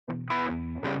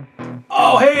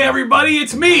Oh, hey everybody,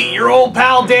 it's me, your old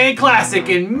pal Dan Classic,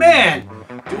 and man,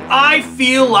 do I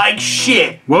feel like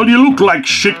shit. Well, you look like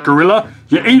shit, Gorilla.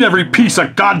 You ate every piece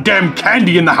of goddamn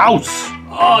candy in the house.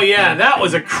 Oh yeah, that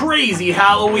was a crazy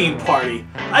Halloween party.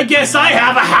 I guess I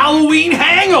have a Halloween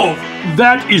hangover.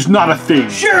 That is not a thing.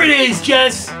 Sure it is,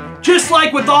 Jess. Just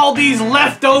like with all these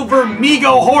leftover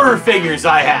Mego Horror Figures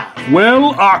I have.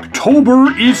 Well,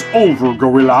 October is over,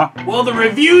 Gorilla. Well, the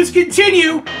reviews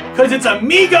continue, because it's a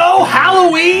Mego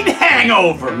Halloween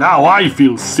hangover. Now I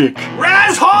feel sick.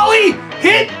 Raz Holly,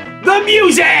 hit the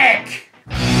music!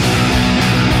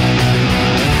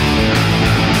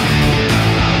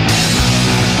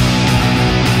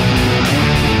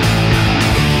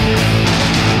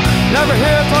 Never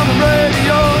hear from the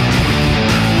radio.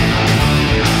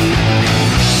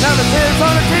 Never hear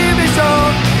from a TV show.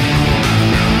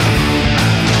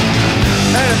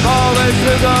 And it's always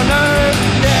is on earth.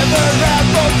 Never have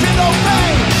broken no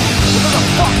pain. What the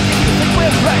fuck do you think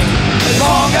we're playing? As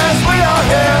long as we are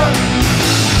here.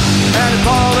 And it's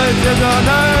always is on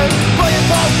earth. Playing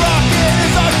punk rock, it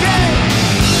is our game.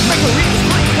 Make the reach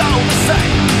scream all the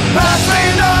same. Pass me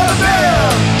another beer.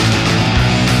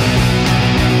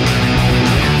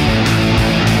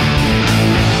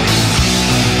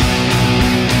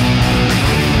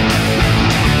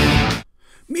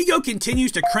 Mego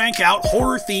continues to crank out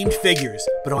horror-themed figures,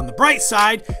 but on the bright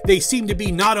side, they seem to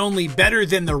be not only better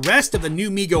than the rest of the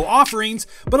new Mego offerings,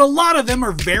 but a lot of them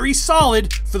are very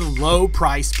solid for the low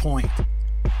price point.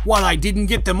 While I didn't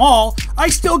get them all, I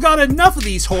still got enough of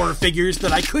these horror figures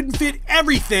that I couldn't fit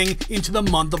everything into the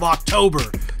month of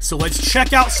October. So let's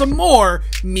check out some more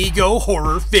Mego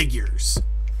Horror Figures.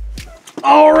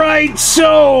 Alright,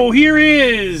 so here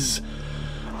is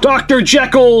Dr.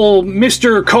 Jekyll,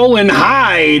 Mr.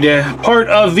 Hyde, part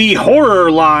of the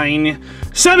horror line.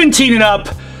 17 and up.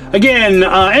 Again,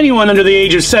 anyone under the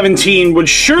age of 17 would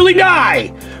surely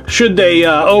die should they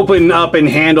open up and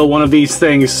handle one of these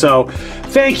things. So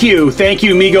thank you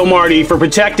Mego Marty, for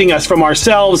protecting us from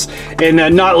ourselves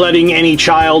and not letting any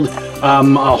child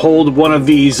hold one of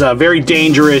these very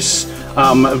dangerous,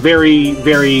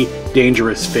 very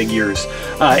dangerous figures.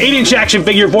 8-inch action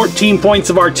figure, 14 points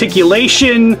of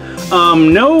articulation,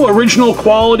 no original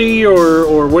quality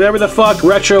or whatever the fuck,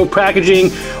 retro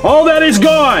packaging, all that is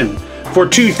gone for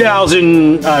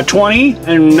 2020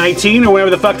 and 19 or whenever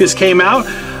the fuck this came out.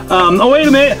 Oh wait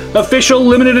a minute, official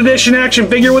limited edition action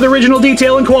figure with original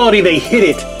detail and quality. They hit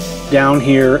it down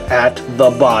here at the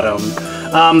bottom.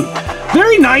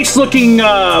 Very nice looking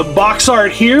box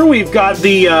art here. We've got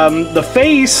the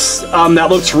face that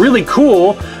looks really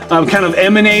cool, kind of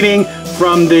emanating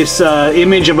from this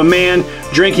image of a man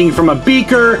drinking from a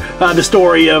beaker. The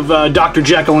story of Dr.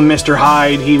 Jekyll and Mr.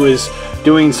 Hyde. He was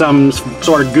doing some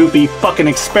sort of goofy fucking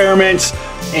experiments,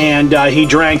 and he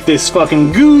drank this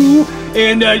fucking goo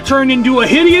and turned into a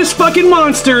hideous fucking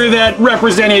monster that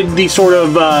represented the sort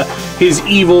of his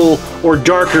evil or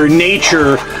darker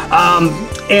nature.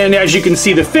 And as you can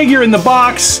see, the figure in the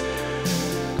box,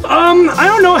 I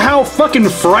don't know how fucking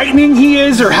frightening he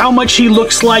is or how much he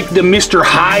looks like the Mr.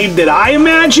 Hyde that I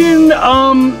imagine.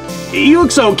 He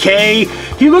looks okay.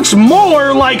 He looks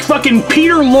more like fucking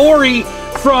Peter Lorre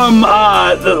from,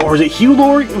 or is it Hugh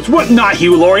Laurie? What? Not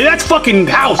Hugh Laurie. That's fucking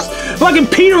House. Fucking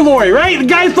Peter Lorre, right? The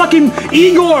guy's fucking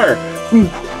Igor.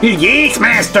 Yes,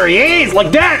 master, yes!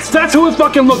 Like that's who it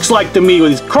fucking looks like to me,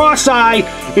 with his cross eye,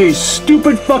 his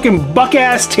stupid fucking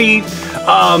buck-ass teeth.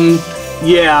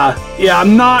 Yeah,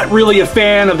 I'm not really a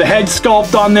fan of the head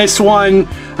sculpt on this one.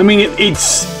 I mean, it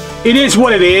is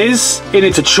what it is, and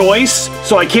it's a choice,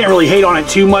 so I can't really hate on it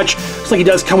too much. Looks like he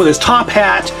does come with his top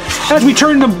hat. As we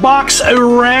turn the box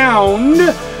around,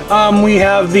 we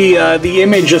have the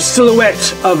image, a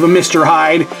silhouette of a Mr.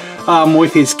 Hyde.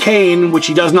 With his cane, which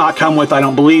he does not come with, I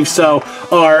don't believe so,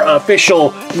 our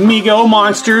official Mego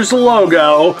Monsters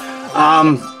logo,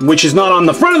 which is not on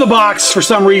the front of the box for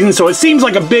some reason, so it seems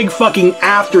like a big fucking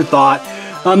afterthought.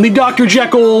 The Dr.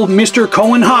 Jekyll, Mr.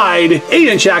 Hyde,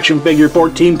 8-inch action figure,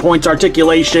 14 points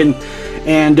articulation,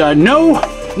 and no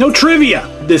trivia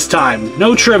this time,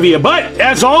 no trivia, but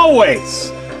as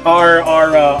always,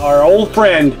 our old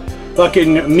friend,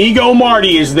 fucking Mego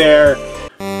Marty is there.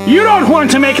 You don't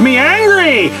want to make me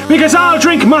angry, because I'll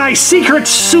drink my secret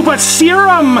super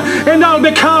serum and I'll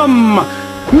become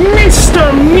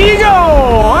Mr. Mego!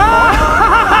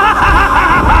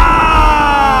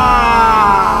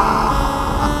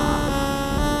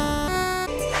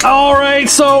 Alright,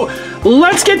 so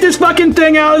let's get this fucking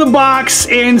thing out of the box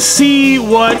and see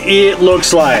what it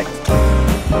looks like.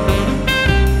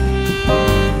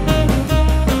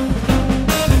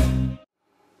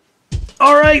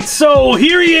 right, so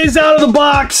here he is out of the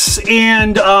box,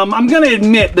 and I'm gonna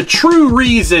admit the true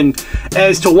reason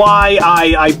as to why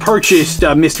I purchased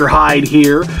Mr. Hyde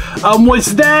here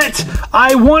was that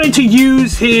I wanted to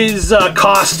use his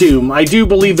costume. I do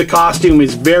believe the costume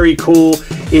is very cool.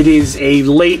 It is a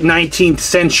late 19th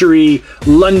century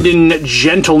London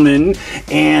gentleman,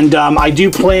 and I do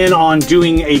plan on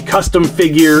doing a custom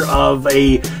figure of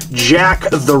a Jack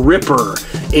the Ripper.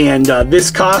 And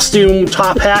this costume,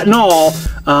 top hat and all,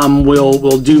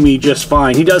 will do me just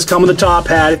fine. He does come with a top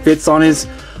hat. It fits on his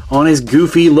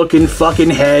goofy looking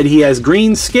fucking head. He has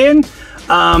green skin.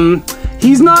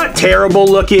 He's not terrible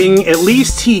looking. At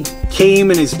least he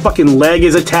came and his fucking leg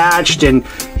is attached, and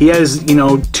he has, you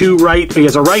know, he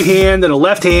has a right hand and a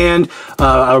left hand,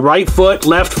 a right foot,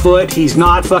 left foot. He's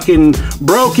not fucking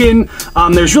broken.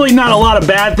 There's really not a lot of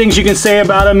bad things you can say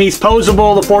about him. He's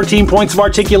posable, the 14 points of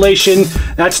articulation,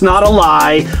 that's not a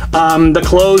lie. The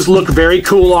clothes look very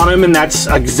cool on him, and that's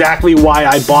exactly why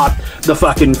I bought the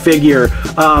fucking figure.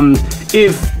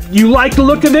 If you like the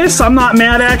look of this, I'm not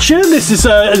mad at you. This is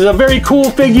a very cool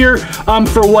figure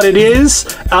for what it is,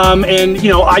 and you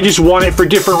know, I just want it for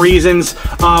different reasons.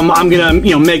 I'm gonna,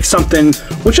 you know, make something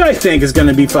which I think is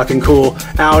gonna be fucking cool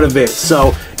out of it.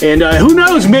 So, and who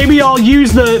knows? Maybe I'll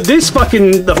use the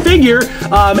figure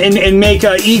and make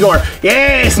Igor.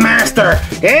 Yes, master.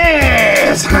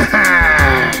 Yes.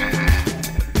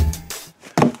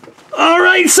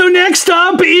 Alright, so next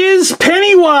up is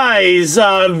Pennywise.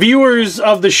 Viewers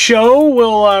of the show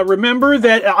will remember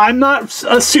that I'm not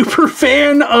a super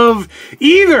fan of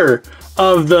either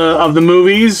of the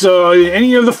movies,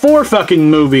 any of the 4 fucking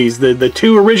movies, the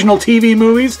 2 original TV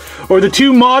movies, or the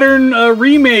 2 modern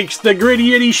remakes, the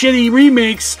gritty, itty, shitty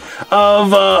remakes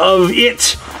of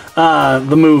It.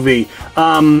 The movie,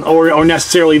 or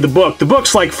necessarily the book. The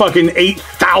book's like fucking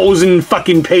 8,000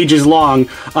 fucking pages long,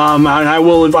 and I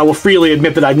will freely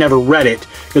admit that I've never read it,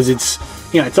 because it's,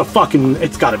 you know,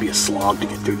 it's gotta be a slog to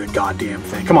get through the goddamn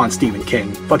thing. Come on, Stephen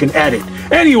King, fucking edit.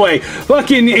 Anyway,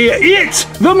 fucking It,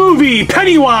 the movie,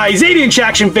 Pennywise, 8-inch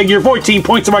action figure, 14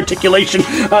 points of articulation.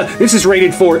 This is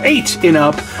rated for 8 and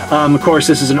up. Of course,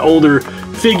 this is an older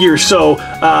figure, so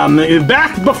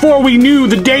back before we knew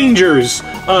the dangers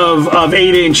of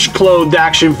 8-inch clothed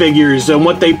action figures and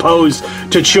what they pose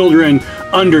to children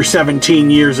under 17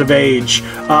 years of age.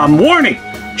 Warning!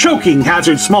 Choking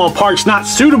hazard, small parts not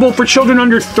suitable for children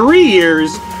under 3 years,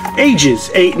 ages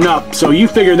 8 and up. So you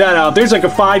figure that out. There's like a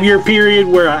 5-year period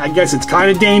where I guess it's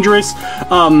kind of dangerous,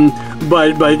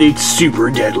 but it's super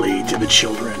deadly to the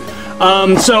children.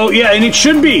 So yeah, and it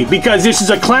should be, because this is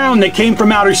a clown that came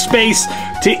from outer space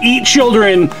to eat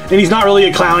children, and he's not really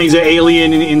a clown, he's an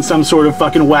alien in some sort of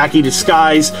fucking wacky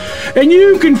disguise. And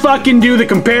you can fucking do the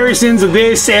comparisons of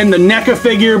this and the NECA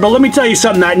figure, but let me tell you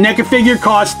something, that NECA figure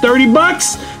costs 30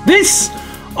 bucks, this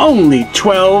only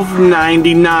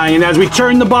 $12.99. And as we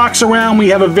turn the box around, we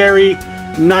have a very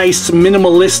nice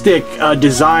minimalistic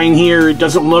design here. It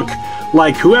doesn't look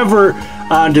like whoever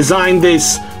designed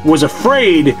this was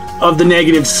afraid of the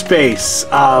negative space.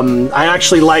 I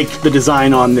actually like the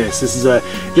design on this. This is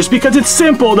just because it's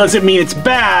simple doesn't mean it's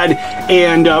bad,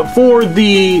 and for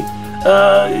the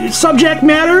subject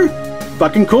matter,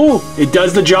 fucking cool. It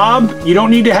does the job. You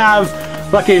don't need to have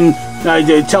fucking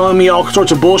telling me all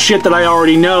sorts of bullshit that I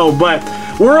already know, but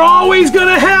we're always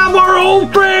gonna have our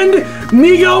old friend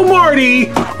Mego Marty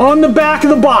on the back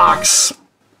of the box.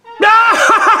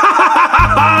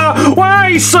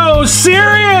 Why so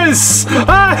serious?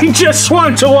 I just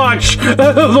want to watch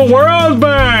the world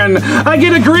burn. I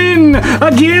get a grin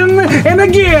again and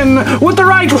again with the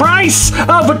right price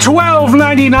of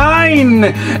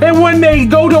 $12.99. And when they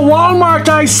go to Walmart,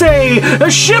 I say,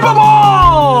 ship 'em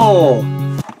all!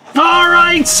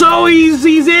 Alright, so he's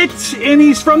it, and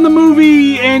he's from the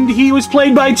movie, and he was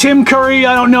played by Tim Curry.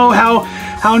 I don't know how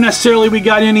necessarily we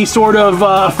got any sort of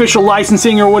official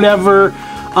licensing or whatever.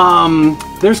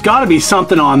 There's got to be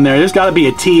something on there. There's got to be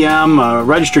a TM, a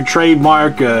registered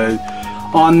trademark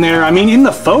on there. I mean, in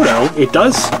the photo, it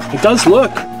does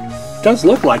look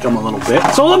like him a little bit.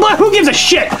 So who gives a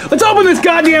shit? Let's open this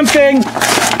goddamn thing.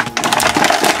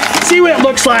 See what it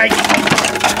looks like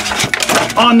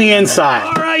on the inside.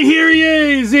 All right, here he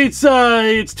is.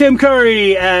 It's Tim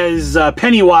Curry as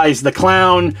Pennywise the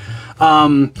Clown.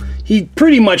 He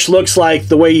pretty much looks like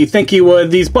the way you think he would.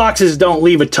 These boxes don't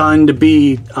leave a ton to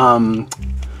be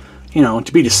you know,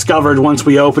 to be discovered once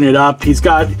we open it up. He's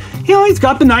got, you know, he's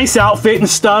got the nice outfit and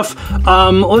stuff.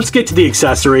 Let's get to the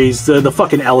accessories. The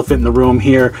fucking elephant in the room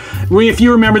here. If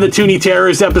you remember the Toonie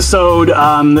Terrors episode,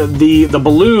 the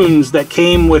balloons that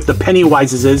came with the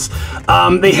Pennywises,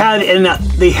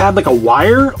 they had like a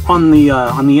wire on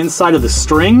the inside of the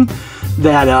string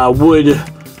that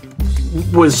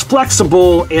was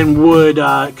flexible and would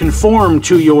conform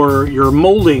to your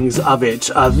moldings of it.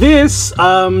 This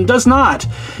does not,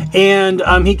 and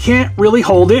he can't really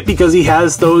hold it because he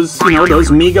has those, you know,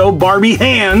 those Mego Barbie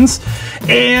hands,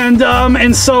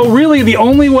 and so really the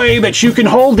only way that you can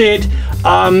hold it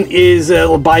is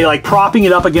by like propping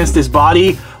it up against his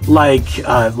body, like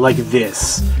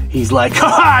this. He's like, ha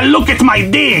ha, look at my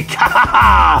dick, ha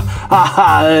ha ha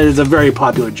ha. That is a very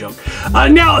popular joke.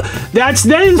 Now, that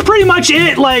is pretty much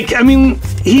it. Like, I mean,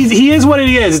 he is what it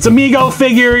is. It's a Mego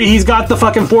figure. He's got the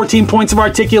fucking 14 points of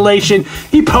articulation.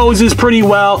 He poses pretty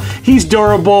well. He's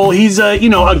durable. He's you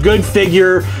know, a good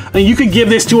figure. You could give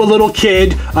this to a little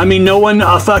kid. I mean, no one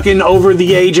fucking over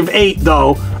the age of 8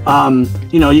 though.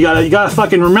 You know, you gotta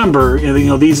fucking remember, you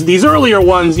know, these earlier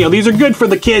ones, you know, these are good for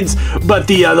the kids, but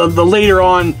the later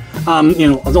on, you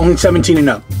know, only 17 and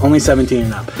up, only 17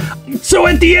 and up. So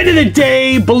at the end of the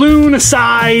day, balloon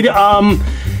aside,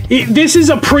 this is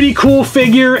a pretty cool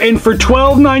figure, and for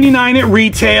 $12.99 at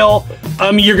retail,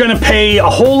 you're gonna pay a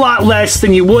whole lot less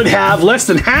than you would have, less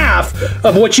than half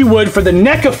of what you would for the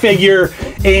NECA figure,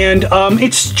 and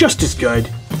it's just as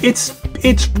good.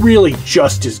 It's really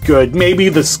just as good. Maybe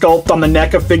the sculpt on the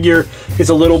NECA figure is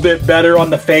a little bit better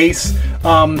on the face,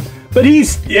 but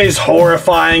he's as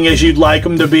horrifying as you'd like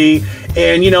him to be.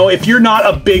 And you know, if you're not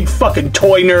a big fucking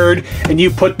toy nerd and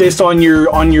you put this on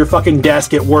your fucking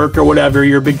desk at work or whatever,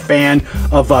 you're a big fan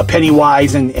of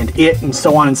Pennywise and It and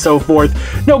so on and so forth,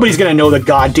 nobody's gonna know the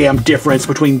goddamn difference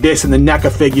between this and the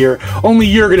NECA figure. Only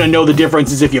you're gonna know the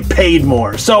differences if you paid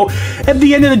more. So at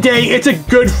the end of the day, it's a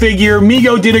good figure.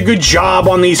 Mego did a good job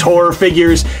on these horror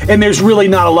figures, and there's really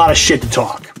not a lot of shit to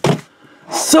talk.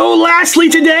 So lastly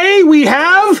today, we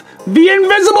have the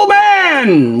Invisible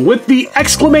Man with the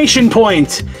exclamation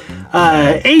point.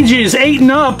 Ages 8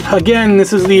 and up. Again,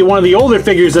 this is one of the older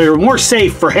figures that are more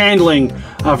safe for handling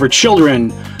for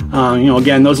children. You know,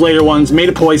 again, those later ones made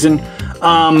of poison.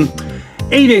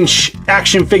 8-inch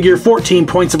action figure, 14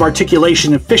 points of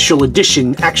articulation, official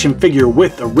edition action figure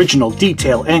with original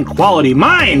detail and quality.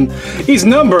 Mine is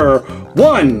number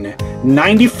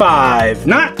 195.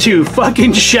 Not too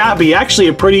fucking shabby. Actually,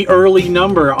 a pretty early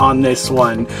number on this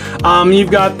one.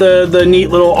 You've got the neat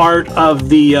little art of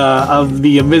the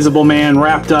Invisible Man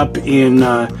wrapped up in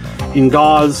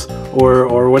gauze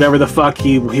or whatever the fuck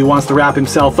he wants to wrap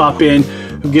himself up in.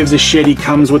 Who gives a shit? He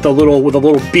comes with a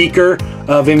little beaker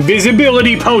of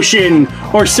invisibility potion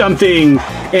or something,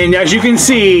 and as you can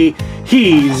see,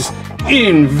 he's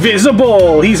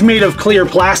invisible. He's made of clear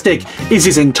plastic. Is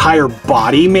his entire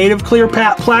body made of clear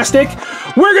plastic?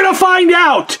 We're gonna find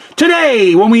out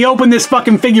today when we open this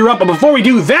fucking figure up. But before we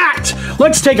do that,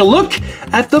 let's take a look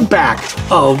at the back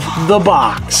of the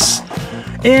box.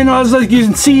 And as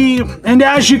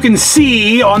you can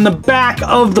see on the back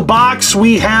of the box,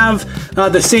 we have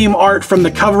the same art from the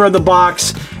cover of the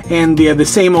box, and the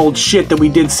same old shit that we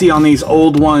did see on these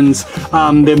old ones.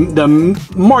 The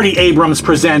Marty Abrams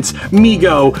presents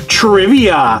Mego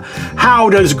Trivia. How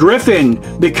does Griffin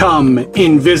become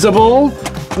invisible?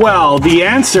 Well, the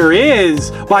answer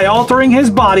is by altering his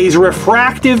body's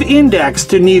refractive index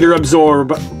to neither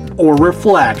absorb or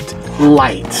reflect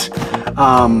light.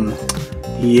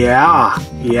 Yeah.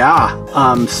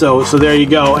 So there you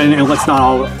go. And we're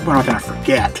not gonna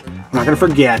forget. We're not gonna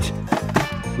forget.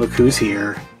 Look who's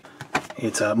here.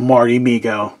 It's Marty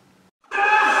Mego.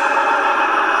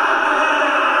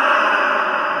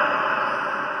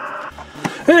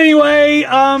 Anyway,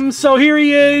 so here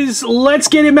he is. Let's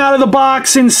get him out of the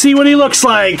box and see what he looks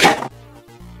like.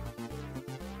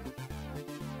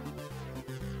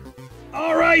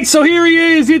 Alright, so here he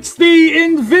is. It's the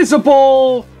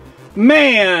Invisible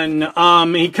Man.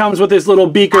 He comes with this little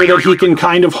beaker that he can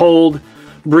kind of hold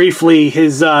briefly.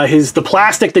 The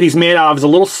plastic that he's made out of is a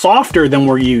little softer than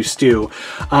we're used to.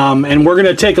 And we're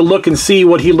gonna take a look and see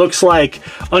what he looks like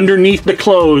underneath the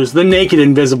clothes, the naked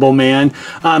Invisible Man.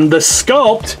 The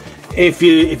sculpt, if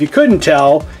you couldn't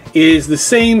tell, is the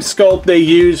same sculpt they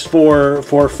used for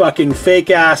fucking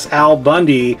fake-ass Al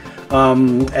Bundy,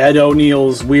 Ed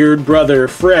O'Neill's weird brother,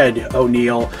 Fred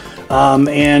O'Neill.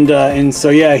 And so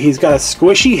yeah, he's got a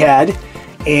squishy head,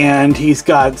 and he's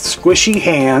got squishy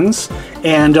hands,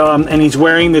 and he's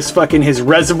wearing this fucking his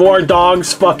Reservoir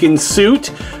Dogs fucking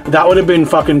suit. That would have been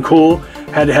fucking cool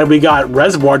had we got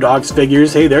Reservoir Dogs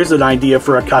figures. Hey, there's an idea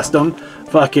for a custom.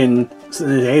 Fucking,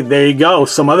 hey, there you go.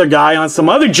 Some other guy on some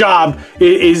other job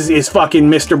is fucking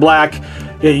Mr. Black.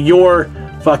 You're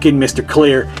fucking Mr.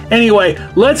 Clear. Anyway,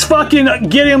 let's fucking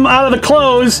get him out of the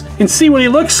clothes and see what he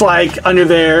looks like under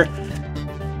there.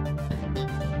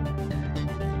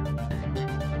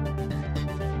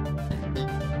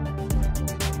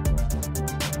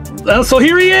 So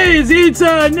here he is. It's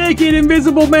a naked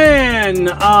Invisible Man.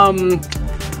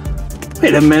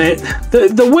 Wait a minute.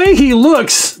 The way he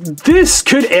looks, this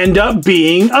could end up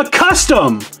being a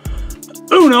custom.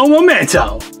 Uno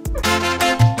momento.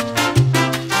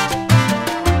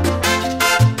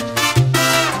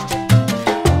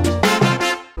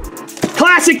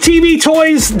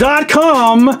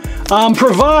 ClassicTVToys.com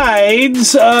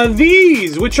provides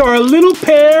these, which are a little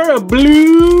pair of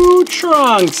blue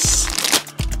trunks.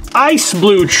 Ice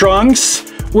blue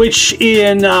trunks, which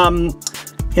in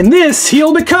this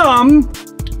he'll become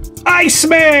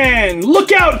Iceman.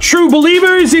 Look out, true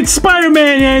believers! It's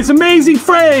Spider-Man and his amazing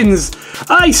friends,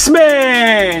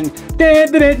 Iceman.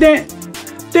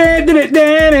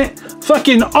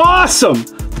 Fucking awesome!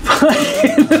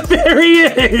 There he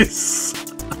is.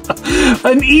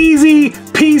 An easy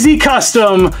peasy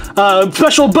custom,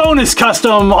 special bonus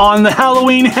custom on the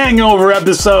Halloween Hangover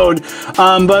episode.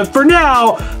 But for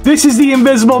now, this is the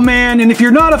Invisible Man, and if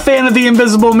you're not a fan of the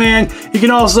Invisible Man, you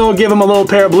can also give him a little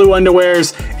pair of blue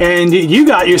underwears, and you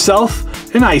got yourself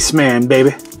an Iceman,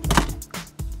 baby.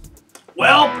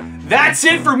 Well, that's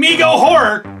it for Mego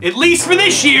Horror, at least for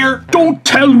this year. Don't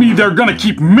tell me they're gonna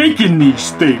keep making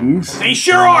these things. They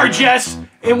sure are, Jess.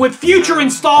 And with future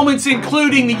installments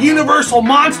including the Universal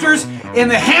Monsters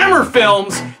and the Hammer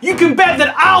films, you can bet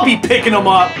that I'll be picking them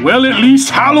up. Well, at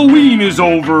least Halloween is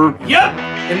over. Yep,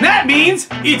 and that means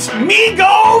it's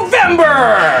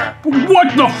Mego-vember!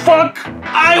 What the fuck?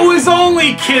 I was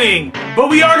only kidding, but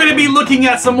we are going to be looking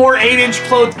at some more 8-inch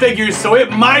clothed figures, so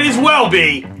it might as well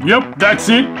be. Yep, that's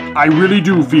it. I really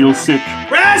do feel sick.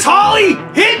 Raz Holly,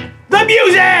 hit the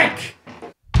music!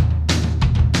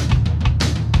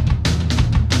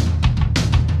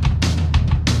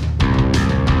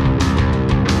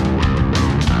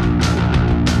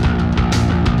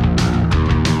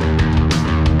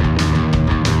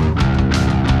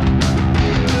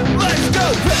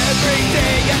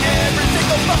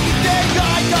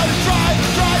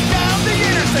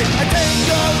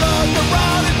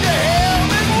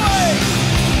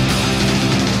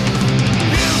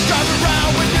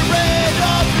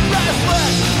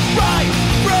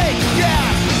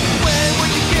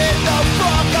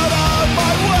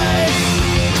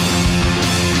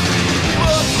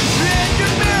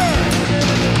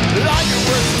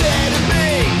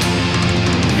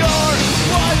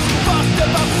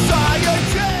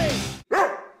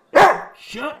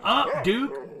 Shut up,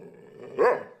 Duke.